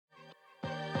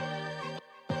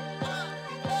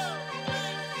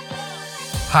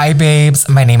Hi babes,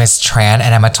 my name is Tran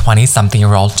and I'm a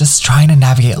 20-something-year-old just trying to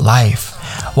navigate life.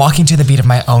 Walking to the beat of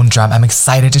my own drum, I'm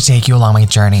excited to take you along my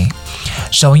journey,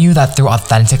 showing you that through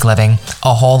authentic living,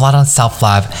 a whole lot of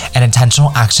self-love, and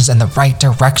intentional actions in the right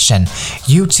direction,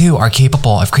 you too are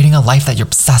capable of creating a life that you're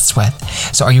obsessed with.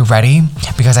 So are you ready?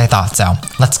 Because I thought so.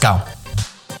 Let's go.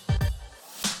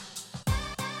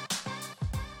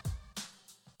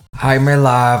 Hi, my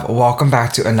love. Welcome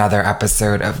back to another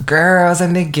episode of Girls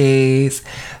and the Gays.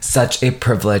 Such a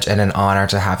privilege and an honor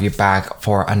to have you back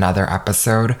for another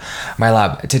episode. My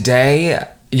love, today,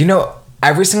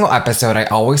 every single episode, I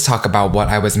always talk about what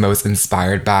I was most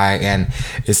inspired by and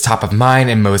is top of mind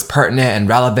and most pertinent and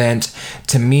relevant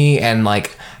to me, and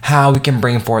how we can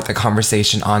bring forth a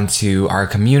conversation onto our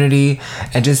community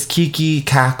and just kiki,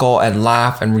 cackle, and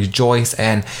laugh and rejoice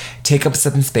and take up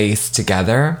some space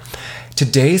together.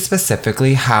 Today,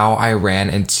 specifically, how I ran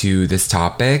into this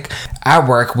topic. At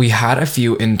work, we had a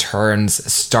few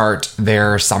interns start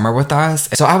their summer with us.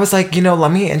 So I was like,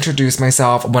 let me introduce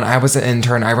myself. When I was an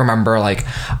intern, I remember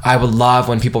I would love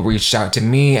when people reached out to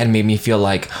me and made me feel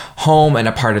like home and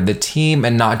a part of the team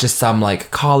and not just some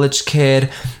college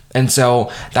kid. And so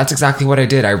that's exactly what I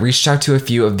did. I reached out to a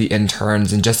few of the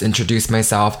interns and just introduced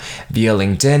myself via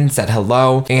LinkedIn, said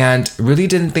hello, and really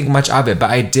didn't think much of it.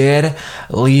 But I did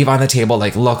leave on the table,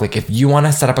 look, if you want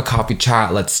to set up a coffee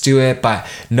chat, let's do it. But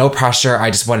no pressure. I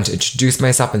just wanted to introduce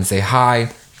myself and say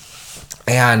hi.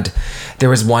 And there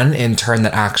was one intern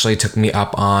that actually took me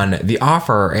up on the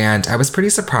offer, and I was pretty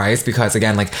surprised because,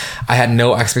 again, I had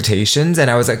no expectations,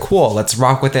 and I was like, cool, let's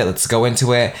rock with it, let's go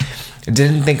into it.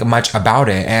 Didn't think much about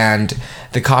it, and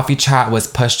the coffee chat was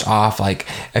pushed off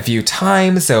a few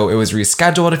times, so it was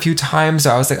rescheduled a few times. So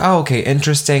I was like, oh, okay,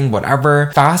 interesting,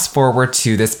 whatever. Fast forward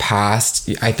to this past,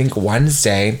 I think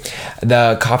Wednesday,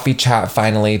 the coffee chat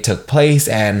finally took place,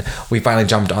 and we finally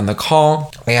jumped on the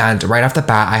call. And right off the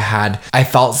bat, I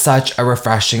felt such a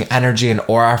refreshing energy and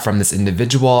aura from this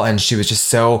individual, and she was just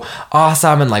so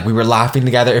awesome, and we were laughing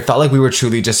together. It felt like we were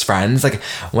truly just friends.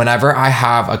 Whenever I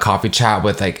have a coffee chat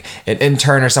with an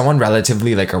intern or someone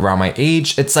relatively around my age,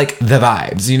 it's the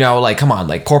vibes, come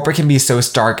on, corporate can be so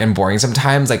stark and boring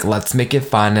sometimes. Let's make it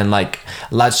fun and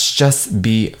let's just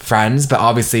be friends, but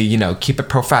obviously, keep it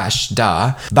profesh,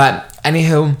 duh. But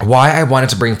anywho, why I wanted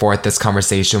to bring forth this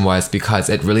conversation was because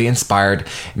it really inspired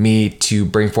me to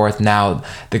bring forth now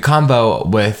the combo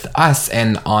with us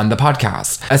and on the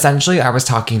podcast. Essentially, I was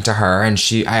talking to her and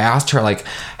I asked her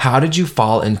how did you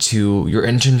fall into your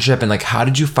internship, and how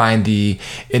did you find the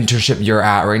internship you're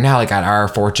at right now, at our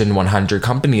Fortune 100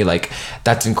 company?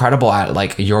 That's incredible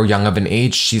at your young of an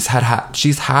age. She's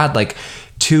had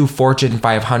 2 Fortune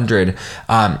 500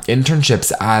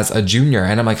 internships as a junior.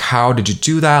 And I'm like, how did you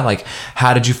do that?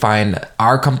 How did you find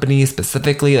our company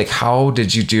specifically? How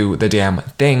did you do the damn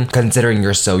thing considering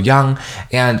you're so young?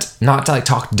 And not to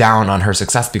talk down on her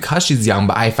success because she's young,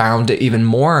 but I found it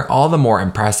all the more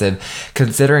impressive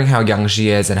considering how young she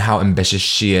is and how ambitious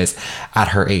she is at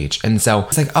her age. And so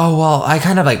it's oh, well, I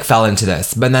kind of fell into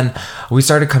this. But then we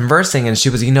started conversing and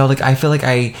she was, I feel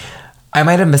I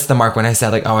might have missed the mark when I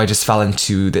said I just fell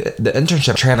into the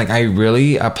internship train. I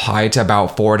really applied to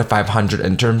about 400 to 500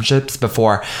 internships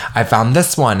before I found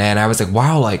this one. And I was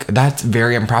wow, that's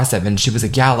very impressive. And she was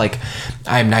yeah,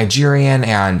 I'm Nigerian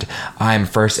and I'm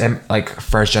first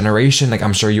generation.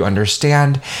 I'm sure you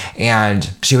understand.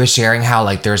 And she was sharing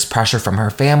how there's pressure from her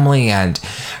family, and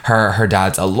her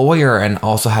dad's a lawyer and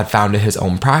also had founded his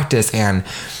own practice, and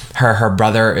her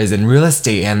brother is in real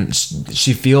estate, and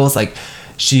she feels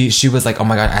she was oh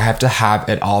my God, I have to have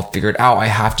it all figured out. I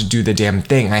have to do the damn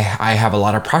thing. I have a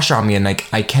lot of pressure on me, and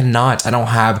I don't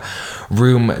have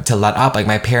room to let up.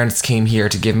 My parents came here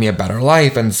to give me a better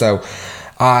life, and so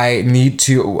I need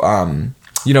to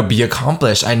be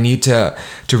accomplished. I need to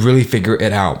really figure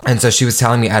it out. And so she was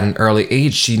telling me at an early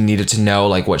age, she needed to know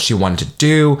what she wanted to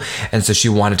do. And so she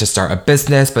wanted to start a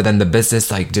business, but then the business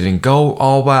didn't go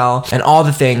all well, and all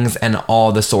the things and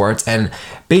all the sorts. And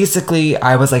basically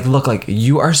I was look,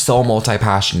 you are so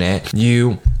multi-passionate.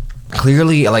 You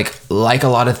clearly like a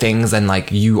lot of things, and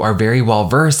you are very well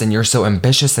versed, and you're so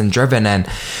ambitious and driven, and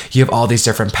you have all these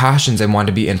different passions and want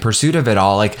to be in pursuit of it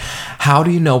all. How do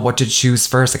you know what to choose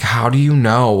first? How do you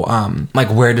know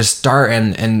where to start?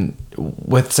 And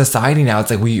with society now,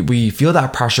 it's we feel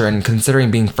that pressure, and considering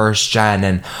being first gen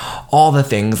and all the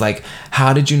things,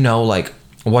 how did you know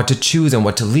what to choose and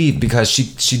what to leave? Because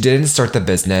she didn't start the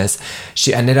business.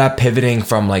 She ended up pivoting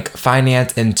from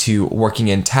finance into working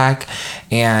in tech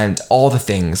and all the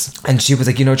things. And she was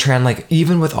Tran,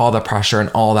 even with all the pressure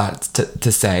and all that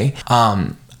to say,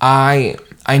 I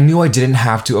I knew I didn't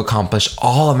have to accomplish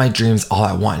all of my dreams all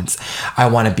at once. I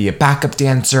want to be a backup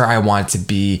dancer. I want to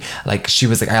be like, she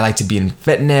was like, I like to be in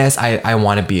fitness. I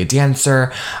want to be a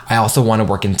dancer. I also want to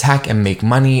work in tech and make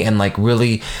money and like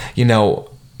really,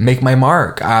 make my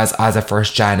mark as a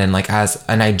first gen and like as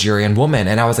a Nigerian woman.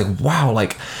 And I was like, wow,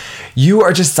 like you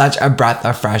are just such a breath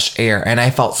of fresh air. And I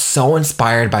felt so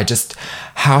inspired by just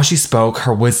how she spoke,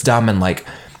 her wisdom, and like,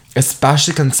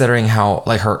 especially considering how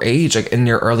like her age, like in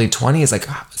your early 20s, like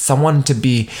someone to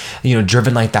be,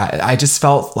 driven like that. I just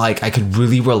felt like I could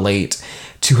really relate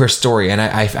to her story. And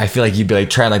I feel like you'd be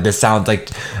like, Trent, like this sounds like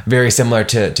very similar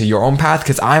to your own path,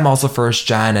 because I'm also first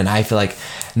gen, and I feel like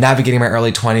navigating my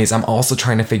early 20s, I'm also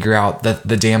trying to figure out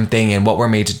the damn thing and what we're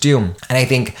made to do. And I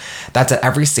think that's at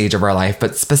every stage of our life,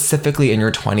 but specifically in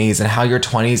your 20s, and how your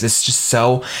 20s is just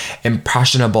so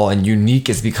impressionable and unique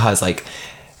is because like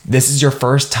this is your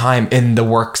first time in the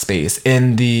workspace,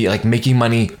 in the like making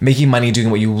money,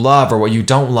 doing what you love or what you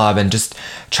don't love, and just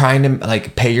trying to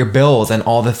like pay your bills and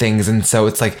all the things. And so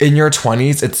it's like in your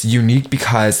 20s, it's unique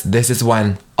because this is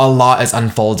when a lot is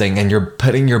unfolding and you're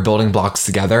putting your building blocks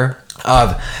together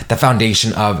of the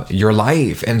foundation of your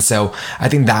life. And so I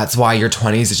think that's why your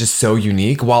 20s is just so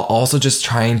unique, while also just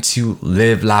trying to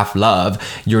live, laugh,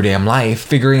 love your damn life.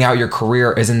 Figuring out your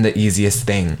career isn't the easiest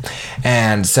thing.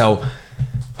 And so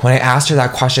when I asked her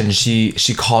that question, she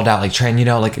called out like,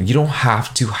 Tran, like you don't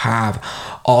have to have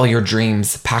all your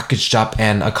dreams packaged up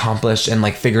and accomplished and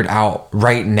like figured out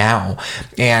right now.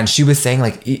 And she was saying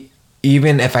like,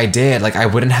 even if I did, like I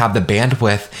wouldn't have the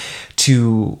bandwidth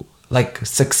to like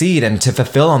succeed and to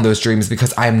fulfill on those dreams,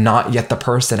 because I'm not yet the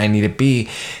person I need to be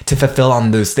to fulfill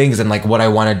on those things and like what I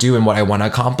want to do and what I want to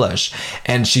accomplish.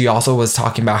 And she also was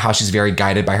talking about how she's very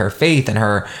guided by her faith and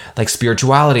her like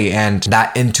spirituality and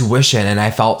that intuition. And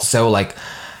I felt so like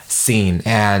seen,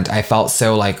 and I felt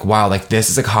so like, wow, like this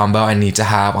is a combo I need to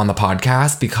have on the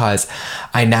podcast, because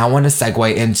I now want to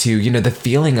segue into, the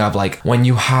feeling of like when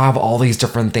you have all these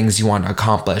different things you want to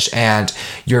accomplish and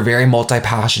you're very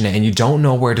multi-passionate and you don't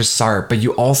know where to start, but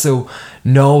you also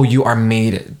know you are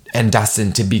made and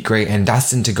destined to be great and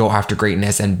destined to go after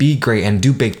greatness and be great and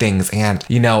do big things. And,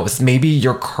 maybe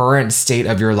your current state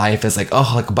of your life is like,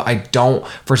 oh, like, but I don't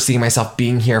foresee myself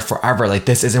being here forever. Like,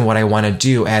 this isn't what I want to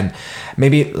do. And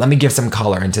maybe let me give some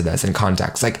color into this in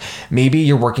context. Like maybe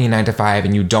you're working 9 to 5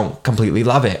 and you don't completely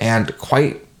love it. And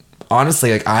quite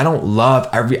honestly, like I don't love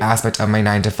every aspect of my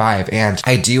 9 to 5, and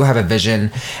I do have a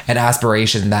vision and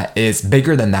aspiration that is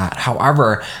bigger than that.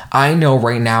 However, I know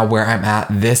right now where I'm at,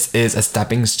 this is a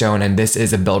stepping stone and this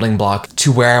is a building block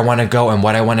to where I want to go and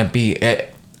what I want to be. It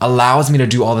allows me to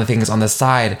do all the things on the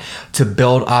side to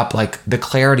build up like the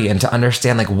clarity and to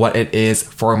understand like what it is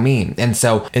for me. And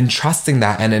so in trusting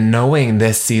that and in knowing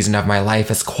this season of my life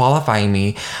is qualifying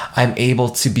me, I'm able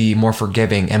to be more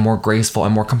forgiving and more graceful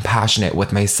and more compassionate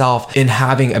with myself in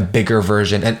having a bigger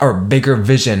version or bigger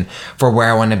vision for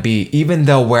where I want to be. Even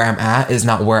though where I'm at is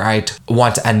not where I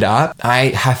want to end up, I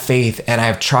have faith and I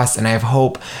have trust and I have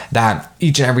hope that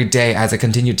each and every day as I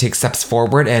continue to take steps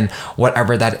forward and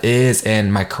whatever that is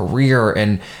in my career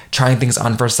and trying things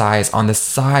on for size on the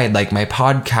side, like my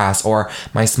podcast or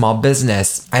my small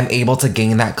business, I'm able to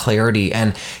gain that clarity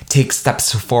and take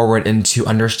steps forward into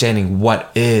understanding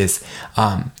what is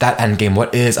that end game,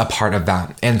 what is a part of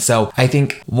that. And so I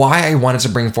think why I wanted to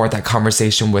bring forth that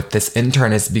conversation with this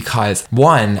intern is because,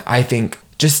 one, I think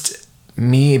just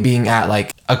me being at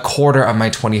like a quarter of my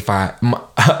 20s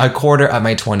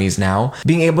now,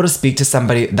 being able to speak to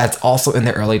somebody that's also in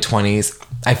their early 20s,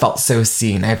 I felt so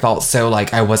seen. I felt so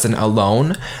like I wasn't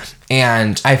alone.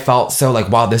 And I felt so like,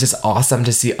 wow, this is awesome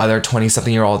to see other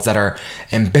 20-something-year-olds that are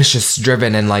ambitious,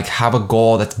 driven, and like have a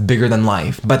goal that's bigger than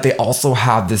life. But they also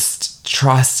have this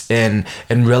trust in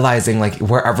realizing like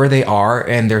wherever they are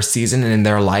in their season and in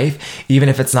their life, even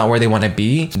if it's not where they want to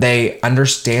be, they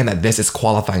understand that this is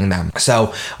qualifying them.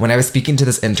 So when I was speaking to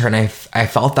this intern, I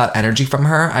felt that energy from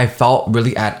her. I felt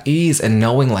really at ease and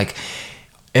knowing like,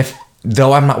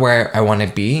 though I'm not where I want to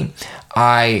be,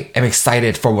 I am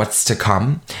excited for what's to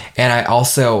come. And I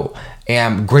also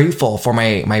am grateful for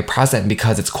my present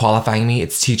because it's qualifying me,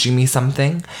 it's teaching me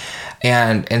something.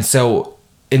 And so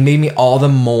it made me all the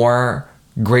more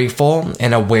grateful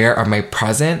and aware of my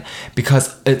present,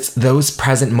 because it's those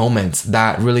present moments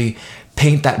that really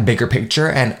paint that bigger picture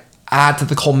and add to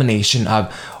the culmination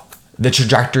of the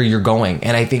trajectory you're going.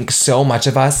 And I think so much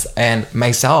of us, and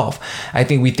myself, I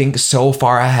think we think so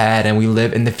far ahead and we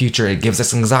live in the future. It gives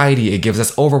us anxiety, it gives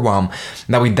us overwhelm,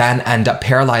 that we then end up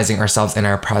paralyzing ourselves in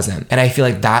our present. And I feel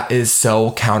like that is so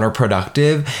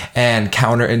counterproductive and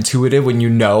counterintuitive when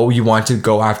you know you want to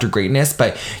go after greatness,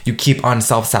 but you keep on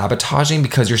self-sabotaging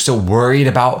because you're so worried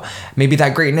about maybe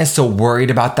that greatness, so worried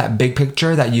about that big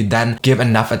picture, that you then give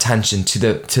enough attention to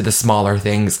the smaller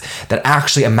things that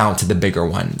actually amount to the bigger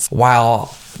ones.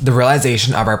 While the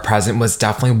realization of our present was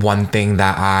definitely one thing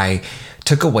that I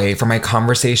took away from my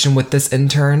conversation with this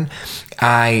intern,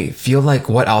 I feel like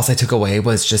what else I took away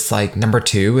was just like, number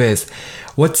 2 is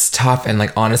what's tough, and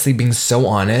like honestly being so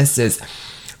honest, is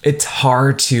it's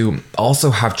hard to also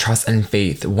have trust and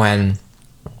faith when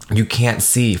you can't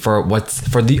see for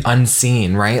the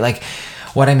unseen, right? Like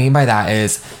what I mean by that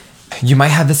is you might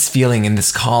have this feeling and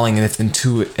this calling and this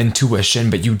intuition,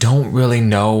 but you don't really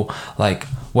know like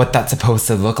what that's supposed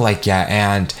to look like yet,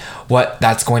 and what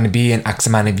that's going to be in X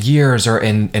amount of years, or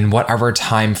in whatever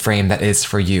time frame that is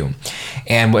for you,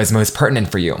 and what is most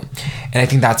pertinent for you. And I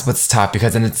think that's what's tough,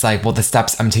 because then it's like, well, the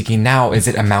steps I'm taking now, is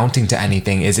it amounting to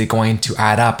anything? Is it going to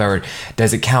add up, or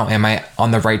does it count? Am I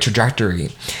on the right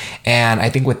trajectory? And I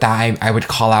think with that, I would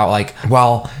call out like,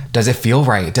 well, does it feel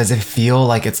right? Does it feel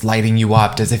like it's lighting you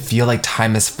up? Does it feel like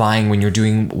time is flying when you're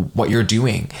doing what you're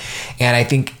doing? And I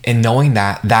think in knowing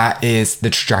that is the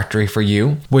trajectory for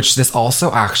you, which this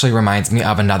also actually reminds me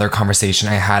of another conversation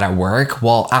I had at work.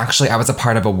 Well, actually, I was a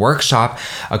part of a workshop,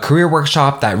 a career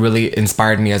workshop that really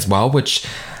inspired me as well, which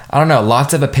I don't know,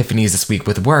 lots of epiphanies this week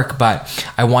with work, but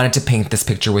I wanted to paint this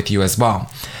picture with you as well.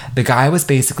 The guy was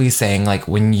basically saying, like,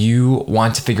 when you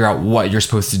want to figure out what you're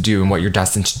supposed to do and what you're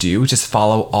destined to do, just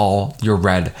follow all your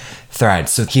red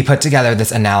threads. So he put together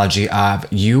this analogy of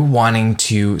you wanting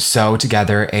to sew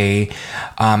together a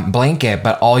blanket,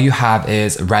 but all you have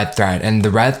is red thread. And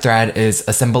the red thread is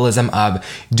a symbolism of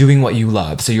doing what you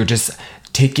love. So you're just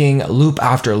taking loop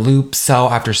after loop, sew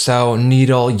after sew,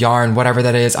 needle, yarn, whatever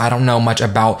that is. I don't know much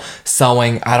about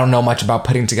sewing. I don't know much about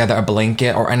putting together a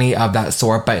blanket or any of that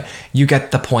sort, but you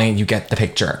get the point, you get the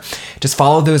picture. Just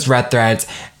follow those red threads,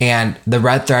 and the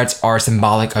red threads are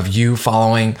symbolic of you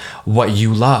following what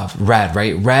you love. Red,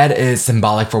 right? Red is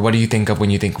symbolic for what do you think of when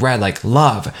you think red? Like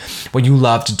love, what you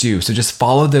love to do. So just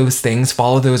follow those things,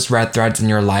 follow those red threads in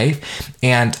your life,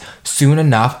 and soon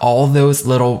enough, all those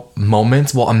little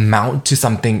moments will amount to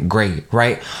something great,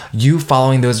 right? You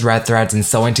following those red threads and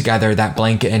sewing together that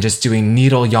blanket and just doing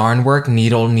needle yarn work,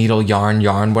 needle,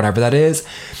 yarn, whatever that is,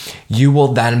 you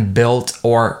will then build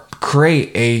or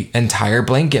create a entire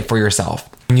blanket for yourself.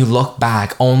 When you look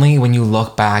back, only when you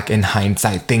look back in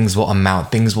hindsight, things will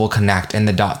amount, things will connect, and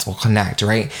the dots will connect,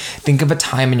 right? Think of a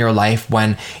time in your life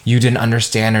when you didn't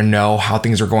understand or know how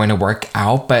things were going to work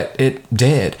out, but it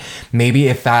did. Maybe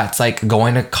if that's like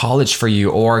going to college for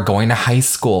you, or going to high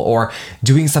school, or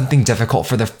doing something difficult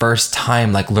for the first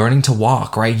time, like learning to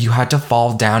walk, right? You had to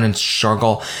fall down and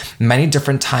struggle many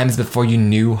different times before you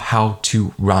knew how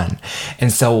to run. And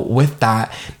so with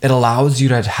that, it allows you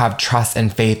to have trust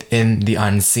and faith in the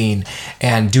unseen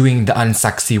and doing the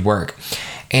unsexy work.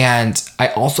 And I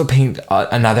also paint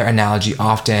another analogy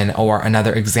often, or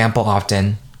another example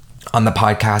often on the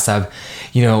podcast of,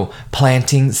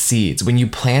 planting seeds. When you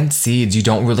plant seeds, you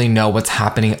don't really know what's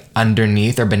happening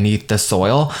underneath or beneath the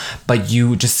soil, but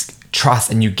you just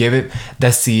trust and you give it, the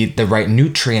seed, the right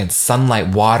nutrients, sunlight,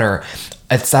 water,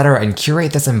 etc., and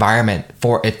curate this environment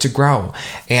for it to grow.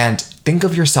 And think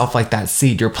of yourself like that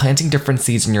seed. You're planting different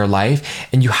seeds in your life,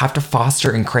 and you have to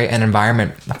foster and create an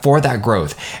environment for that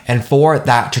growth and for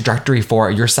that trajectory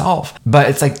for yourself. But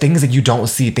it's like things that you don't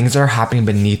see, things that are happening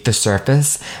beneath the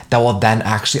surface that will then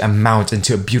actually amount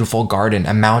into a beautiful garden,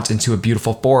 amount into a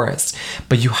beautiful forest.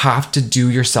 But you have to do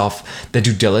yourself the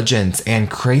due diligence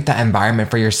and create that environment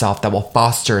for yourself that will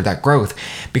foster that growth.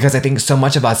 Because I think so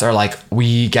much of us are like,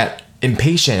 we get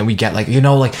impatient and we get like,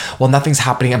 well, nothing's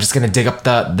happening, I'm just going to dig up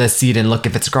the seed and look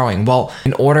if it's growing. Well,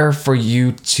 in order for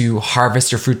you to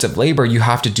harvest your fruits of labor, you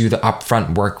have to do the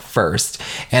upfront work first.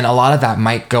 And a lot of that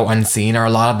might go unseen, or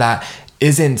a lot of that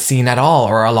isn't seen at all,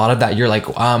 or a lot of that you're like,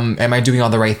 am I doing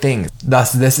all the right things?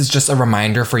 Thus, this is just a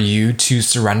reminder for you to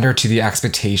surrender to the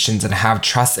expectations and have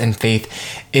trust and faith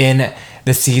in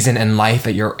the season and life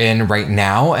that you're in right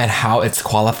now and how it's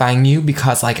qualifying you.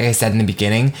 Because like I said in the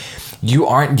beginning, you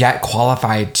aren't yet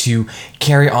qualified to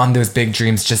carry on those big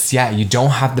dreams just yet. You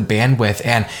don't have the bandwidth.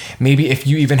 And maybe if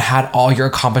you even had all your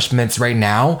accomplishments right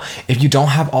now, if you don't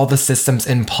have all the systems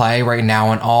in play right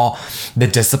now and all the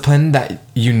discipline that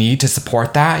you need to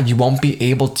support that, you won't be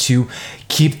able to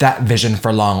keep that vision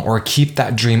for long or keep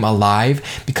that dream alive,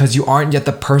 because you aren't yet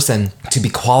the person to be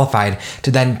qualified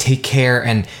to then take care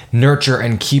and nurture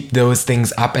and keep those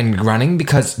things up and running,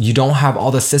 because you don't have all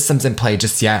the systems in play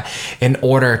just yet in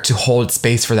order to hold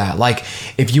space for that. Like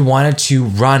if you wanted to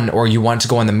run or you wanted to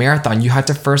go on the marathon, you had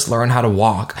to first learn how to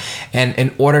walk. And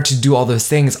in order to do all those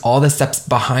things, all the steps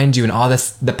behind you and all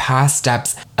the past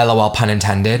steps, LOL pun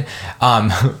intended,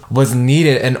 was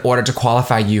needed in order to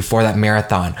qualify you for that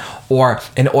marathon. Or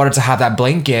in order to have that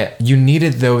blanket, you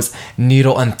needed those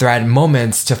needle and thread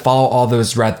moments to follow all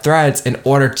those red threads in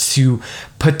order to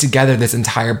put together this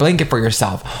entire blanket for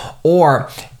yourself. Or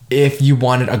if you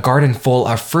wanted a garden full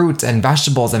of fruits and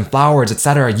vegetables and flowers,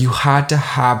 etc., you had to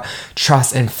have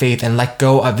trust and faith and let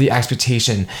go of the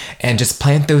expectation and just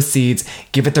plant those seeds,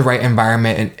 give it the right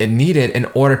environment it needed in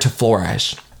order to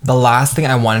flourish. The last thing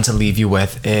I wanted to leave you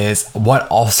with is what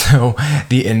also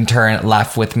the intern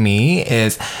left with me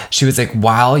is she was like,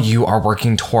 while you are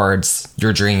working towards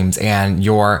your dreams and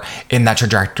you're in that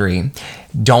trajectory,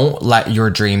 don't let your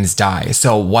dreams die.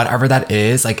 So whatever that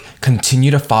is, like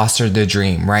continue to foster the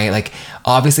dream, right? Like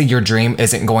obviously your dream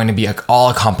isn't going to be all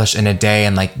accomplished in a day.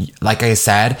 And like I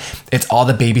said, it's all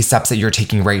the baby steps that you're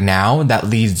taking right now that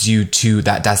leads you to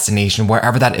that destination,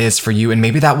 wherever that is for you. And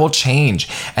maybe that will change.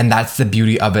 And that's the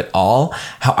beauty of it all.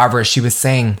 However, she was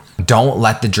saying, don't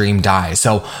let the dream die.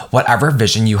 So whatever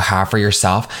vision you have for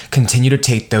yourself, continue to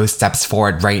take those steps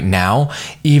forward right now,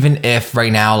 even if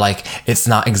right now, like it's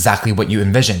not exactly what you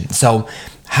envision. So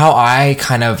how I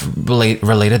kind of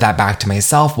related that back to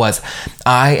myself was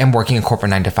I am working a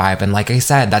corporate 9-to-5. And like I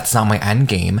said, that's not my end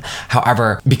game.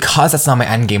 However, because that's not my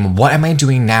end game, what am I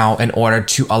doing now in order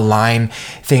to align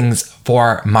things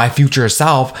for my future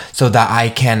self so that I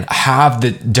can have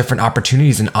the different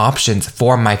opportunities and options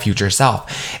for my future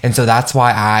self? And so that's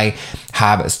why I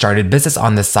have started business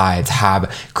on the sides,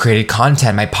 have created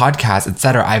content, my podcast,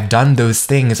 etc. I've done those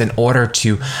things in order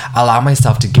to allow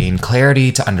myself to gain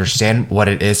clarity, to understand what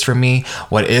it is for me,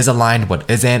 what is aligned, what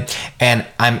isn't. And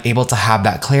I'm able to have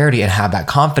that clarity and have that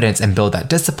confidence and build that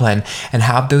discipline and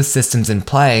have those systems in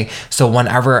play. So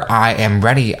whenever I am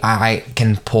ready, I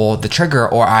can pull the trigger,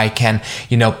 or I can,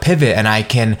 pivot, and I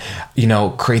can,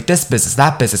 create this business,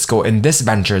 that business, go in this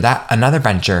venture, that another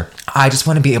venture. I just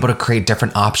want to be able to create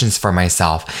different options for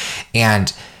myself.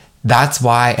 And that's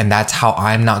why, and that's how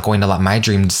I'm not going to let my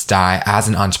dreams die as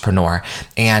an entrepreneur.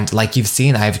 And like you've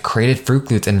seen, I've created Fruit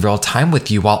Glutes in real time with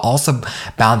you while also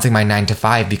balancing my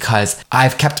 9-to-5, because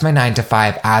I've kept my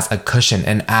 9-to-5 as a cushion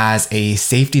and as a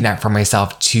safety net for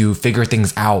myself to figure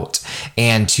things out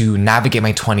and to navigate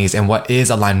my 20s and what is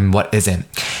aligned and what isn't.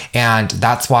 And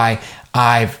that's why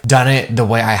I've done it the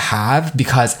way I have,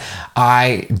 because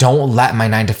I don't let my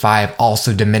 9-to-5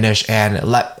 also diminish and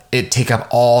let it take up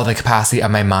all the capacity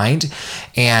of my mind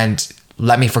and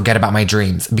let me forget about my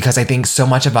dreams. Because I think so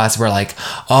much of us, we're like,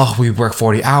 oh, we work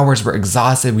 40 hours, we're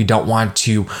exhausted, we don't want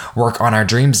to work on our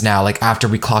dreams now. Like after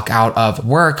we clock out of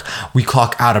work, we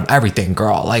clock out of everything,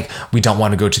 girl. Like we don't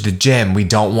want to go to the gym, we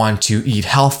don't want to eat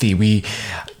healthy, we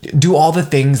do all the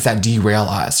things that derail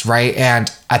us, right?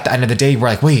 And at the end of the day, we're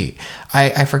like, wait,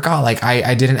 I forgot, like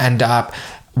I didn't end up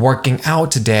working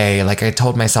out today like I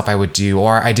told myself I would do,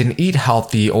 or I didn't eat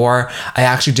healthy, or I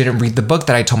actually didn't read the book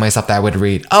that I told myself that I would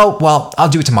read. Oh, well, I'll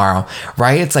do it tomorrow,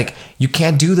 right? It's like, you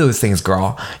can't do those things,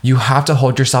 girl. You have to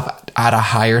hold yourself at a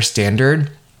higher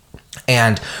standard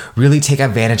and really take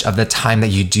advantage of the time that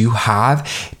you do have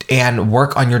and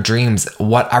work on your dreams,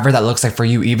 whatever that looks like for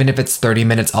you, even if it's 30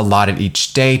 minutes allotted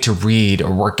each day to read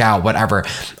or work out, whatever,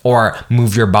 or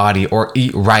move your body or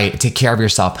eat right, take care of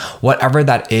yourself, whatever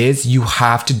that is, you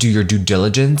have to do your due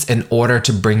diligence in order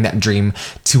to bring that dream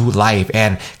to life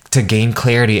and to gain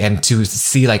clarity and to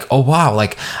see like, oh wow,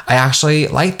 like I actually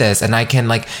like this and I can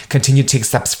like continue to take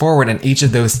steps forward, and each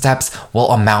of those steps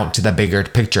will amount to the bigger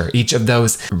picture. Each of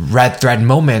those red thread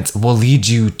moments will lead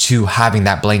you to having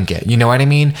that blanket. You know what I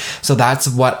mean? So that's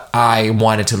what I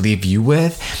wanted to leave you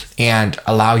with and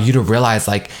allow you to realize,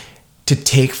 like, to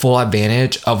take full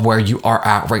advantage of where you are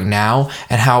at right now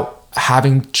and how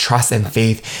having trust and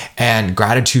faith and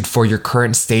gratitude for your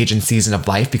current stage and season of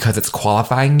life, because it's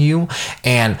qualifying you.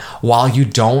 And while you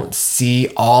don't see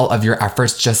all of your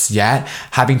efforts just yet,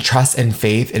 having trust and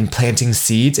faith in planting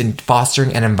seeds and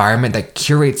fostering an environment that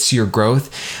curates your growth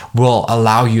will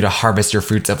allow you to harvest your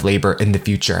fruits of labor in the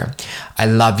future. I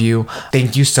love you.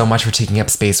 Thank you so much for taking up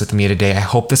space with me today. I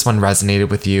hope this one resonated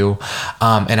with you.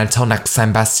 And until next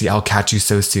time, bestie, I'll catch you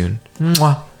so soon.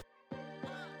 Mwah.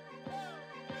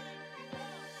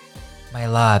 My My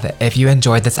love, if you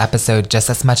enjoyed this episode just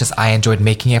as much as I enjoyed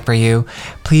making it for you,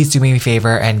 please do me a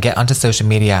favor and get onto social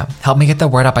media. Help me get the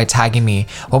word out by tagging me.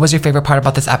 What was your favorite part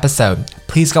about this episode?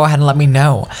 Please go ahead and let me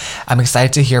know. I'm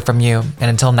excited to hear from you.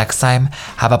 And until next time,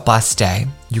 have a blessed day.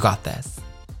 You got this.